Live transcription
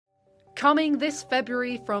Coming this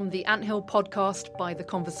February from the Anthill podcast by The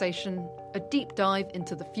Conversation, a deep dive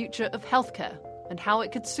into the future of healthcare and how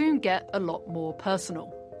it could soon get a lot more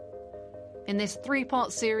personal. In this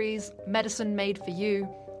 3-part series, Medicine Made for You,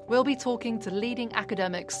 we'll be talking to leading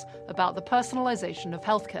academics about the personalisation of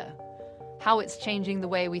healthcare, how it's changing the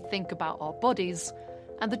way we think about our bodies,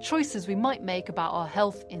 and the choices we might make about our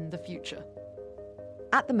health in the future.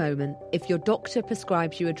 At the moment, if your doctor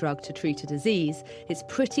prescribes you a drug to treat a disease, it's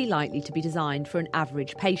pretty likely to be designed for an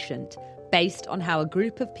average patient, based on how a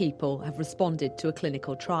group of people have responded to a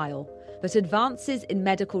clinical trial. But advances in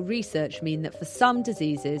medical research mean that for some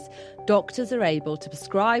diseases, doctors are able to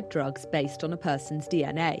prescribe drugs based on a person's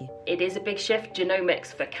DNA. It is a big shift. Genomics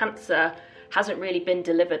for cancer hasn't really been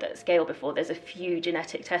delivered at scale before. There's a few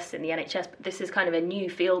genetic tests in the NHS, but this is kind of a new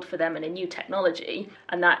field for them and a new technology,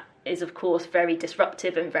 and that is, of course, very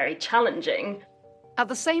disruptive and very challenging. At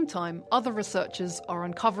the same time, other researchers are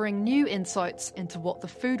uncovering new insights into what the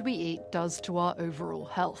food we eat does to our overall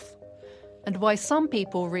health, and why some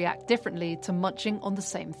people react differently to munching on the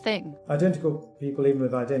same thing. Identical people, even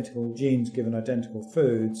with identical genes given identical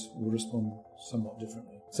foods, will respond somewhat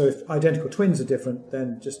differently. So if identical twins are different,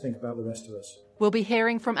 then just think about the rest of us. We'll be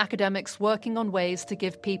hearing from academics working on ways to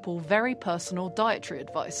give people very personal dietary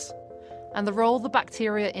advice, and the role the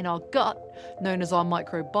bacteria in our gut, known as our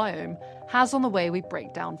microbiome, has on the way we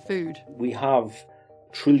break down food. We have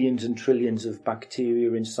trillions and trillions of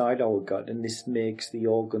bacteria inside our gut, and this makes the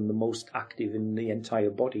organ the most active in the entire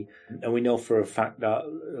body. And we know for a fact that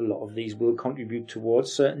a lot of these will contribute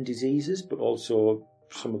towards certain diseases, but also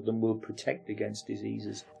some of them will protect against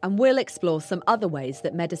diseases. And we'll explore some other ways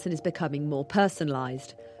that medicine is becoming more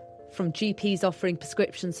personalised. From GPs offering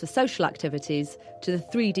prescriptions for social activities to the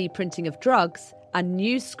 3D printing of drugs and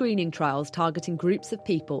new screening trials targeting groups of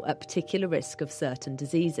people at particular risk of certain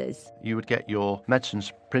diseases. You would get your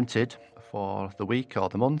medicines printed for the week or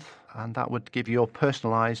the month, and that would give you your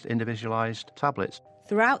personalised, individualised tablets.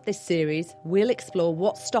 Throughout this series, we'll explore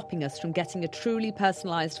what's stopping us from getting a truly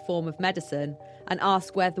personalised form of medicine and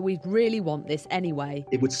ask whether we really want this anyway.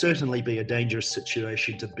 It would certainly be a dangerous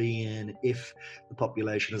situation to be in if the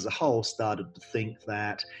population as a whole started to think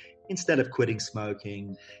that instead of quitting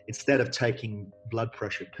smoking, instead of taking blood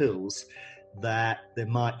pressure pills, that there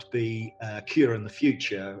might be a cure in the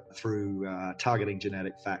future through targeting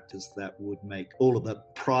genetic factors that would make all of the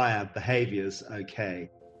prior behaviours okay.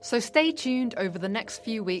 So stay tuned over the next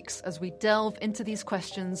few weeks as we delve into these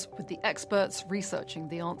questions with the experts researching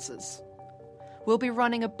the answers. We'll be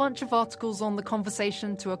running a bunch of articles on The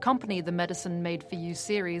Conversation to accompany the Medicine Made for You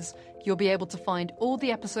series. You'll be able to find all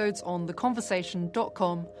the episodes on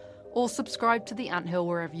theconversation.com or subscribe to The Anthill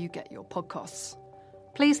wherever you get your podcasts.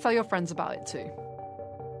 Please tell your friends about it too.